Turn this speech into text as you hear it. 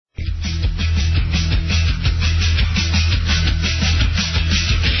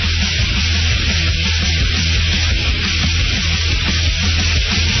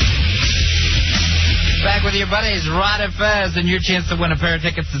everybody. It's Ron and Fez, and your chance to win a pair of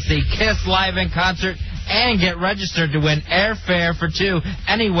tickets to see Kiss live in concert and get registered to win airfare for two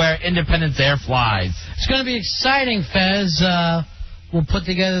anywhere Independence Air flies. It's going to be exciting, Fez. We'll put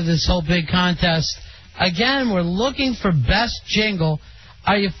together this whole big contest. Again, we're looking for best jingle.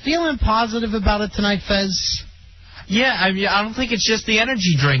 Are you feeling positive about it tonight, Fez? Yeah, I don't think it's just the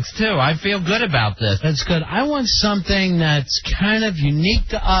energy drinks, too. I feel good about this. That's good. I want something that's kind of unique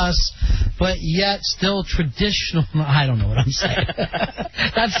to us, but yet still traditional. I don't know what I'm saying.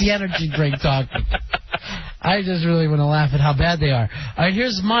 That's the energy drink talking. I just really want to laugh at how bad they are. All right,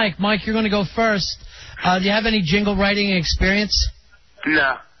 here's Mike. Mike, you're going to go first. Do you have any jingle writing experience?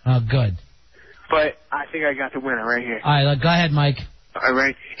 No. Oh, good. But I think I got the winner right here. All right, go ahead, Mike. All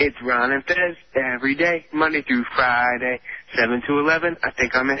right, it's Ron and Fez every day, Monday through Friday, 7 to 11. I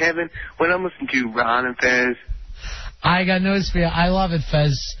think I'm in heaven when I'm listening to Ron and Fez. I got news for you. I love it,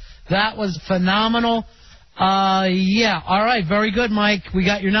 Fez. That was phenomenal. Yeah. All right, very good, Mike. We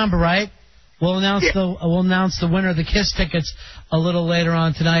got your number, right? We'll announce the winner of the Kiss tickets a little later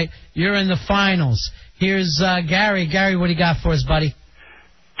on tonight. You're in the finals. Here's Gary. Gary, what do you got for us, buddy?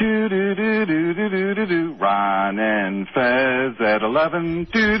 Do-do-do-do-do-do-do-do. Ron and Fez at 11.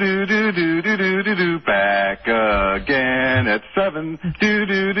 Do-do-do-do-do-do-do-do. Back again at 7.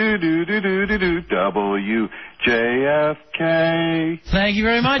 Do-do-do-do-do-do-do-do. WJFK. Thank you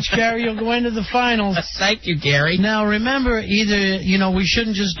very much, Gary. You'll go into the finals. Thank you, Gary. Now, remember, we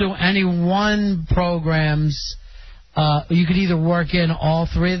shouldn't just do any one programs. You could either work in all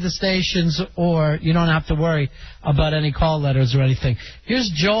three of the stations, or you don't have to worry about any call letters or anything. Here's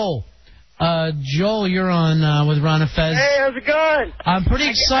Joel. Joel, you're on with Ron and Fez. Hey, how's it going? I'm pretty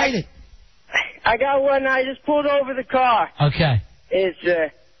excited. I got one. I just pulled over the car. Okay. It's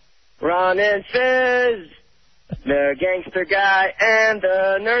Ron and Fez, the gangster guy and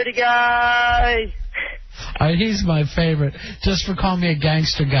the nerdy guy. He's my favorite, just for calling me a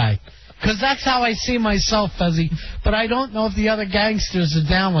gangster guy. Because that's how I see myself, Fezzy. But I don't know if the other gangsters are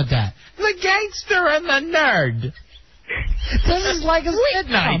down with that. The gangster and the nerd. This is like a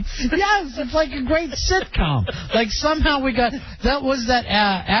sitcom. Yes, it's like a great sitcom. Like somehow we got,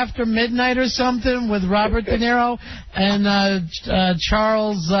 After Midnight or something with Robert De Niro and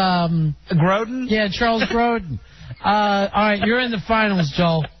Charles... Grodin? Yeah, Charles Grodin. All right, you're in the finals,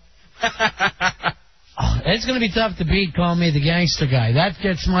 Joel. It's going to be tough to beat calling me the gangster guy. That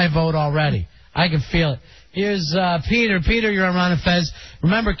gets my vote already. I can feel it. Here's Peter. Peter, you're on Ron and Fez.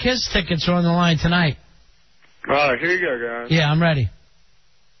 Remember, Kiss tickets are on the line tonight. All right, here you go, guys. Yeah, I'm ready.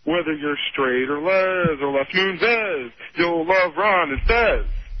 Whether you're straight or Les or Les Moon Fez, you'll love Ron and Fez.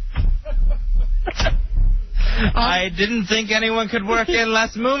 I didn't think anyone could work in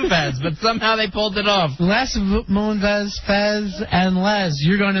Les Moonves, but somehow they pulled it off. Les Moonves, Fez, and Les,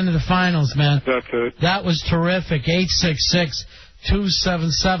 you're going into the finals, man. That's it. That was terrific.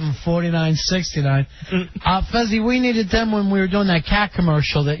 866-277-4969. Fezzy, we needed them when we were doing that cat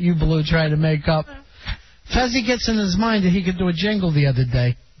commercial that you blew trying to make up. Fezzy gets in his mind that he could do a jingle the other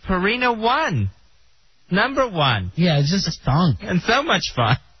day. Purina won. Number one. Yeah, it just stunk. And so much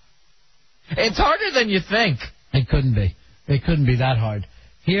fun. It's harder than you think. It couldn't be. It couldn't be that hard.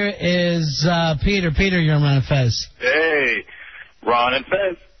 Here is Peter. Peter, you're on Ron and Fez. Hey, Ron and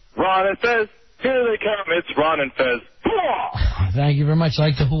Fez. Ron and Fez. Here they come. It's Ron and Fez. Hoo-ah! Thank you very much. I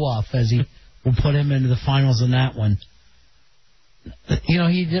like the hoo-ah, Fezzy. We'll put him into the finals on that one.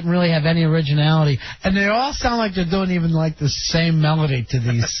 He didn't really have any originality. And they all sound like they're doing even like the same melody to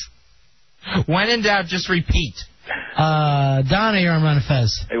these. When in doubt, just repeat. Donna, you're on Ron and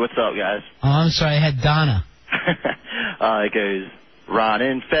Fez. Hey, what's up, guys? Oh, I'm sorry, I had Donna. It goes, Ron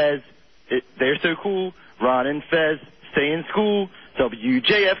and Fez, they're so cool. Ron and Fez, stay in school.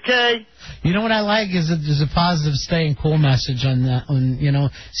 WJFK. You know what I like is that there's a positive stay in cool message on that.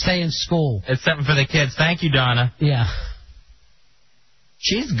 Stay in school. It's something for the kids. Thank you, Donna. Yeah.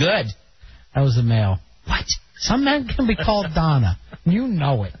 She's good. That was a male. What? Some men can be called Donna. You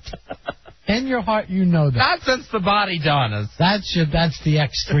know it. In your heart, you know that. Not since the body Donnas. That's the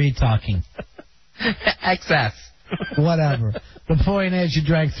X3 talking. XS. Whatever. The point is you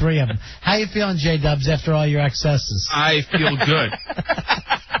drank 3 of them. How you feeling, J-Dubs, after all your excesses? I feel good.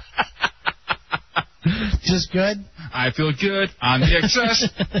 Just good? I feel good on the excess.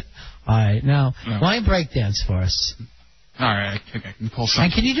 All right. Now, why don't you break dance for us? All right. I can pull something.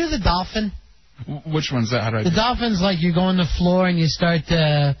 And can you do the dolphin? Which one's that? How do I do the dolphin's like you go on the floor and you start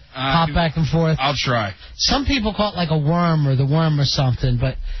to hop back and forth. I'll try. Some people call it like a worm or the worm or something,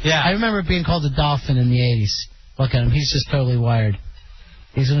 but yeah. I remember it being called the dolphin in the 80s. Look at him. He's just totally wired.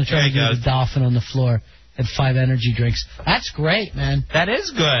 He's going to try to do the dolphin on the floor at 5 energy drinks. That's great, man. That is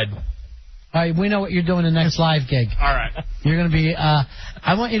good. All right, we know what you're doing the next live gig. All right. You're going to be, I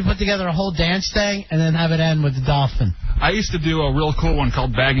want you to put together a whole dance thing and then have it end with the dolphin. I used to do a real cool one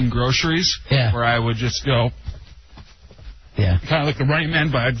called bagging groceries, Yeah. where I would just go, Yeah. kind of like the Running Man,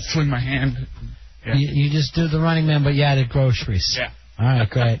 but I'd swing my hand. Yeah. You just do the Running Man, but you added groceries. Yeah. All right,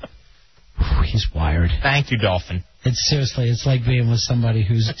 great. Whew, he's wired. Thank you, Dolphin. It's like being with somebody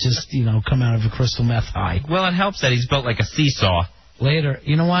who's just, come out of a crystal meth high. Well, it helps that he's built like a seesaw. Later,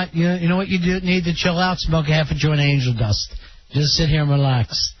 you know what? You know what you do need to chill out? Smoke a half a joint of angel dust. Just sit here and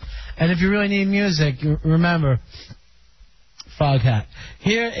relax. And if you really need music, remember, Fog Hat.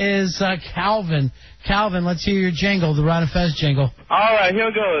 Here is Calvin. Calvin, let's hear your jingle, the Ron and Fez jingle. All right,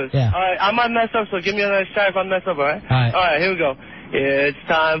 here goes. Yeah. All right, I might mess up, so give me another shot if I mess up, all right? All right, here we go. It's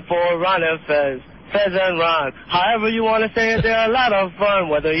time for Ron and Fez. Fez and Ron. However you want to say it, they're a lot of fun.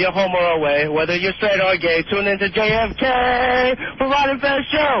 Whether you're home or away, whether you're straight or gay, tune into JFK for Ron and Fez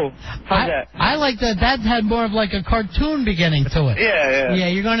show. How's that? I like that. That had more of like a cartoon beginning to it. Yeah. Yeah,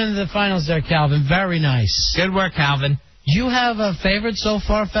 you're going into the finals there, Calvin. Very nice. Good work, Calvin. Do you have a favorite so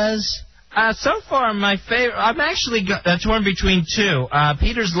far, Fez? So far, my favorite, I'm actually torn between two.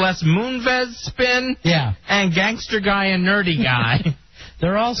 Peter's Les Moonves spin Yeah. and Gangster Guy and Nerdy Guy.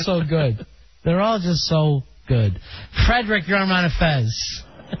 They're all so good. They're all just so good. Frederick, you're on Ron and Fez.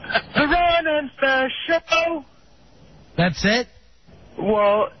 The Ron and Fez show. That's it?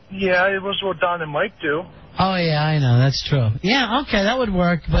 Well, yeah, it was what Don and Mike do. Oh, yeah, I know. That's true. Yeah, okay, that would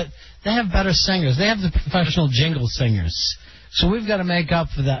work, but they have better singers. They have the professional jingle singers. So we've got to make up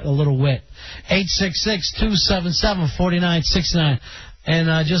for that a little wit. 866-277-4969.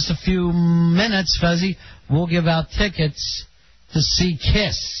 In just a few minutes, Fezzy, we'll give out tickets to see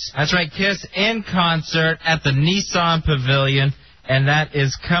Kiss. That's right, Kiss in concert at the Nissan Pavilion, and that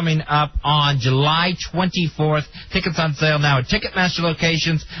is coming up on July 24th. Tickets on sale now at Ticketmaster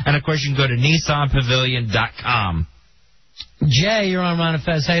locations, and of course you can go to NissanPavilion.com. Jay, you're on Ron and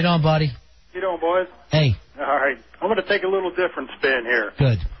Fez. How you doing, buddy? How you doing, boys? Hey. All right. I'm going to take a little different spin here.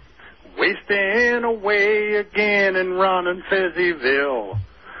 Good. Wasting away again in Ron and Fezzyville.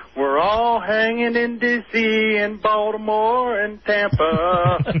 We're all hanging in D.C. and Baltimore and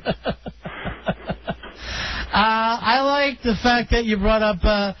Tampa. I like the fact that you brought up,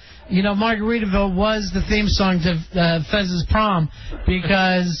 Margaritaville was the theme song to Fez's prom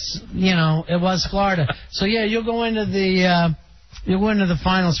because, it was Florida. So, yeah, you'll go into the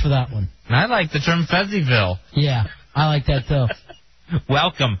finals for that one. I like the term Fezzyville. Yeah, I like that, too.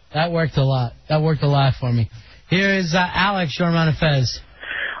 Welcome. That worked a lot. That worked a lot for me. Here is Alex, you're on Ron and Fez.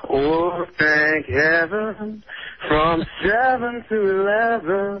 Oh, thank heaven. From 7 to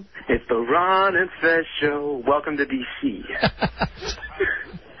 11, it's the Ron and Fez show. Welcome to D.C.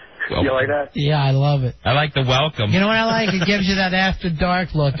 You like that? Yeah, I love it. I like the welcome. You know what I like? It gives you that after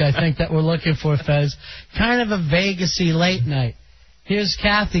dark look I think that we're looking for, Fez. Kind of a Vegas-y late night. Here's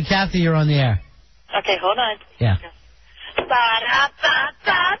Kathy. Kathy, you're on the air. Okay, hold on. Yeah.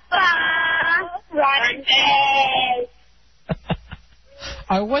 Ron and Fez.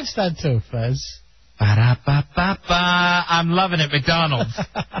 All right, what's that to, Fez? Ba-da-ba-ba-ba. I'm loving it, McDonald's.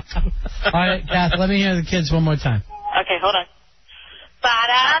 All right, Kath, let me hear the kids one more time. Okay, hold on.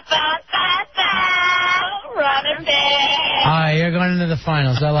 Ba-da-ba-ba-ba. Ron and Fez. All right, you're going into the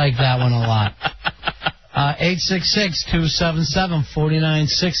finals. I like that one a lot.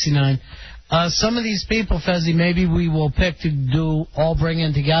 866-277-4969. Some of these people, Fezzy, maybe we will pick to bring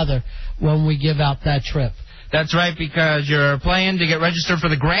in together when we give out that trip. That's right, because you're playing to get registered for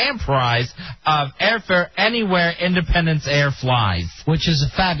the grand prize of airfare anywhere Independence Air flies. Which is a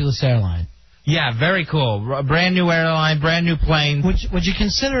fabulous airline. Yeah, very cool. Brand new airline, brand new plane. Would you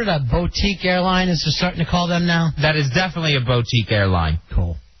consider it a boutique airline, as they're starting to call them now? That is definitely a boutique airline.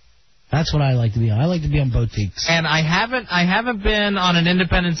 Cool. That's what I like to be on. I like to be on boutiques. And I haven't been on an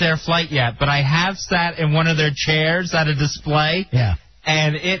Independence Air flight yet, but I have sat in one of their chairs at a display. Yeah.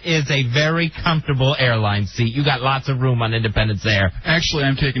 And it is a very comfortable airline seat. You got lots of room on Independence Air. Actually,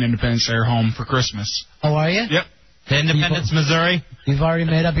 I'm taking Independence Air home for Christmas. Oh, are you? Yep. To Independence, Missouri? You've already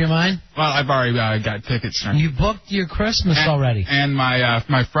made up your mind? Well, I've already got tickets. You booked your Christmas already. And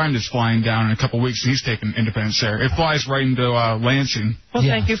my friend is flying down in a couple weeks, and he's taking Independence Air. It flies right into Lansing. Well,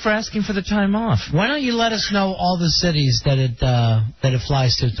 thank you for asking for the time off. Why don't you let us know all the cities that it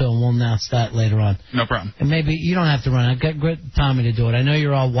flies to, and we'll announce that later on. No problem. And maybe you don't have to run. I've got Tommy to do it. I know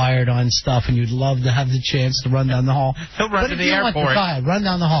you're all wired on stuff, and you'd love to have the chance to run down the hall. He'll run to the airport. Run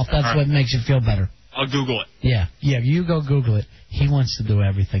down the hall. That's what makes you feel better. I'll Google it. Yeah, you go Google it. He wants to do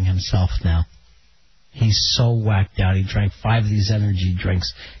everything himself now. He's so whacked out. He drank 5 of these energy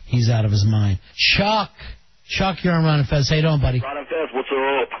drinks. He's out of his mind. Chuck, you're on Ron and Fez. How you doing, buddy? Ron and Fez, what's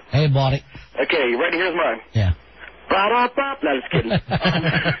up? Hey, buddy. Okay, ready? Here's mine. Yeah. Ba-da-ba. No, just kidding.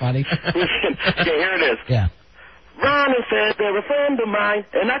 Buddy. Okay, here it is. Yeah. Ron and Fez, they're a friend of mine,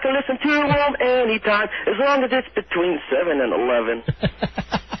 and I can listen to them anytime, as long as it's between 7 and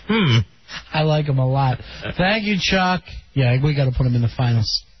 11. I like him a lot. Thank you, Chuck. Yeah, we got to put him in the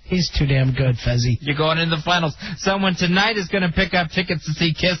finals. He's too damn good, Fezzy. You're going in the finals. Someone tonight is going to pick up tickets to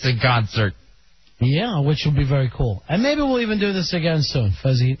see Kiss in concert. Yeah, which will be very cool. And maybe we'll even do this again soon,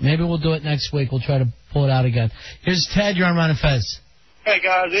 Fezzy. Maybe we'll do it next week. We'll try to pull it out again. Here's Ted. You're on Ron and Fez. Hey,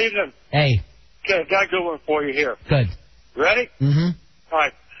 guys, evening. Hey. Okay, got a good one for you here. Good. You ready? Mm-hmm. All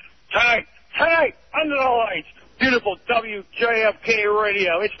right. Tonight, under the lights, beautiful WJFK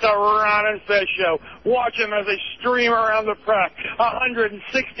radio. It's the Ron and Fez show. Watch them as they stream around the track.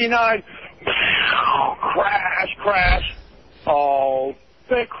 169. Crash. Oh,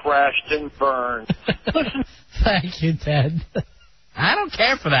 they crashed and burned. Listen. Thank you, Ted. I don't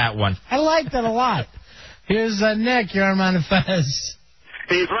care for that one. I like that a lot. Here's Nick. You're on Ron and Fez.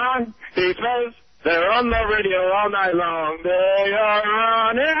 He's Ron, he's Fez. They're on the radio all night long. They are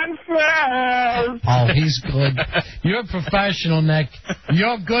Ron and Fez. Oh, he's good. You're a professional, Nick.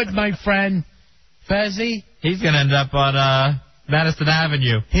 You're good, my friend. Fezzy? He's going to end up on Madison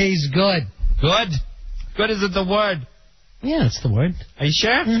Avenue. He's good. Good? Good isn't the word. Yeah, it's the word. Are you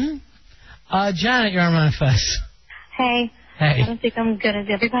sure? Mm-hmm. Janet, you're on Ron and Fez. Hey. Hey. I don't think I'm as good as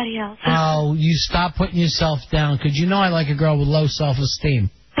everybody else. Oh, you stop putting yourself down, because you know I like a girl with low self-esteem.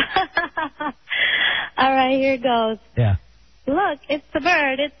 All right, here it goes. Yeah. Look, it's the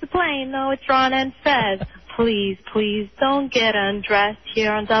bird, it's the plane, no, it's Ron and Fez. Please don't get undressed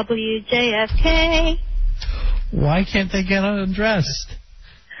here on WJFK. Why can't they get undressed?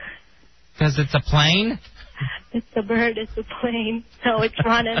 Because it's a plane? It's the bird, it's the plane, no, it's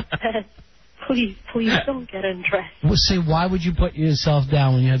Ron and Fez. Please don't get undressed. Well, see, why would you put yourself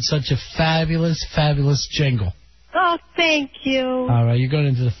down when you had such a fabulous, fabulous jingle? Oh, thank you. All right, you're going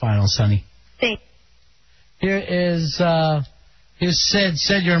into the finals, honey. Thanks. Here's Sid.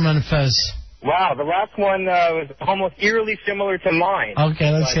 Sid, you're on Ron and Fez. Wow, the last one was almost eerily similar to mine.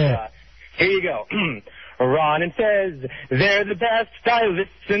 Okay, let's hear it. Here you go. Ron and Fez, they're the best. I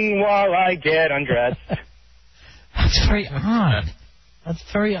listen while I get undressed. That's very odd. That's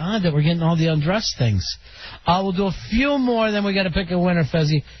very odd that we're getting all the undressed things. We'll do a few more, then we got to pick a winner,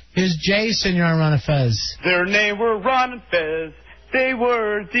 Fezzy. Here's Jason, you're on Ron and Fez. Their name were Ron and Fez. They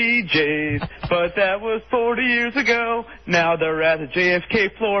were DJs, but that was 40 years ago. Now they're at the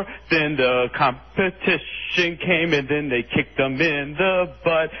JFK floor. Then the competition came, and then they kicked them in the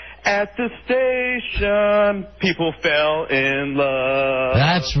butt. At the station, people fell in love.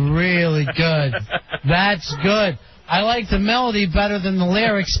 That's really good. That's good. I like the melody better than the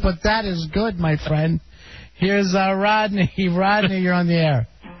lyrics, but that is good, my friend. Here's Rodney. Rodney, you're on the air.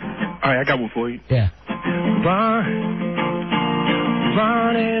 All right, I got one for you. Yeah.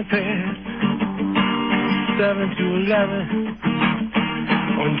 Ron and Fez, 7 to 11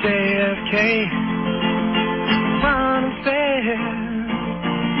 on JFK. Ron and Fez,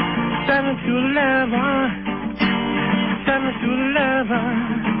 7 to 11, 7 to 11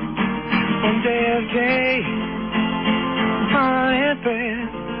 on JFK. Ron and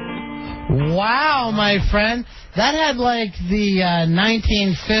Fez. Wow, my friend. That had like the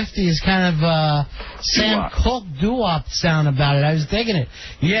 1950s kind of Sam Cooke doo-wop sound about it. I was digging it.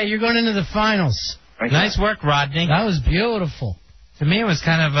 Yeah, you're going into the finals. Nice work, Rodney. That was beautiful. To me, it was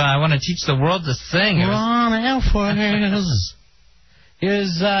kind of, I want to teach the world to sing. Ron and Fez.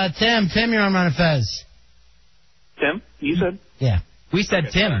 Here's Tim. Tim, you're on Ron and Fez. Tim, you said? Yeah. We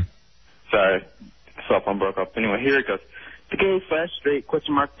said Tim. Sorry. Cell phone broke up. Anyway, here it goes. The gay flash straight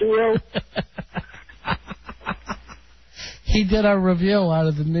question mark duo. He did our review out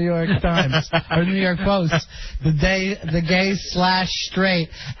of the New York Times or New York Post. The gay / straight,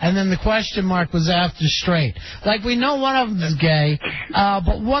 and then the question mark was after straight. Like we know one of them is gay,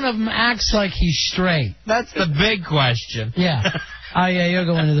 but one of them acts like he's straight. That's the big question. Yeah. Oh yeah, you're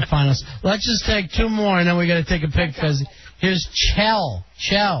going to the finals. Let's just take two more, and then we got to take a pic. Cause here's Chell.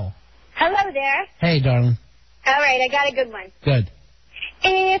 Chell. Hello there. Hey, darling. All right, I got a good one. Good.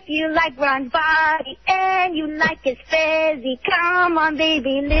 If you like Ron's body and you like his fezzy, come on,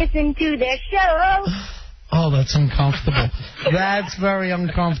 baby, listen to their show. Oh, that's uncomfortable. That's very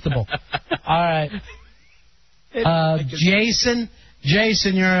uncomfortable. All right. Jason,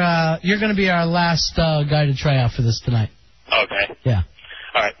 you're going to be our last guy to try out for this tonight. Okay. Yeah.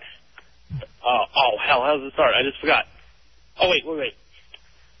 All right. Oh, hell, how does it start? I just forgot. Oh, wait.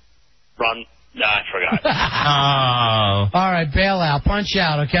 Ron. Nah, I forgot. Oh. All right, bail out. Punch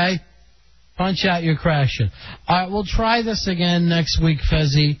out, okay? Punch out, you're crashing. All right, we'll try this again next week,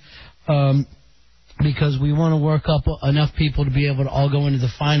 Fezzy, because we want to work up enough people to be able to all go into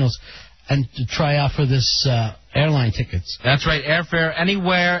the finals and to try out for this airline tickets. That's right, airfare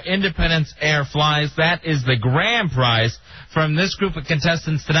anywhere Independence Air flies. That is the grand prize from this group of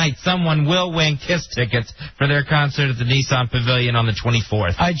contestants tonight. Someone will win KISS tickets for their concert at the Nissan Pavilion on the 24th. All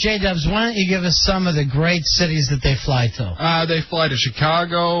right, J-Dubs, why don't you give us some of the great cities that they fly to? They fly to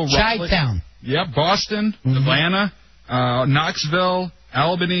Chicago, Chi-Town. Yep, Boston, Atlanta, Knoxville,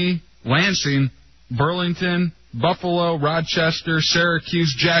 Albany, Lansing, Burlington, Buffalo, Rochester,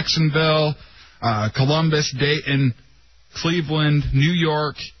 Syracuse, Jacksonville, Columbus, Dayton, Cleveland, New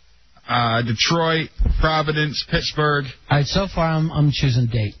York, Detroit, Providence, Pittsburgh. All right, so far I'm choosing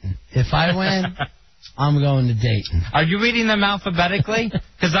Dayton. If I win, I'm going to Dayton. Are you reading them alphabetically?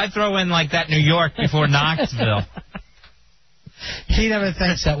 Because I throw in like that New York before Knoxville. He never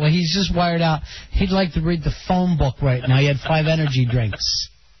thinks that way. He's just wired out. He'd like to read the phone book right now. He had 5 energy drinks.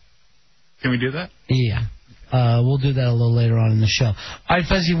 Can we do that? Yeah. We'll do that a little later on in the show. All right,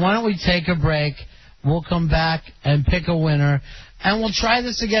 Fezzy, why don't we take a break? We'll come back and pick a winner. And we'll try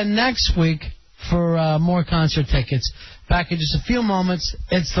this again next week for more concert tickets. Back in just a few moments,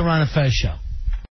 it's the Ron and Fez Show.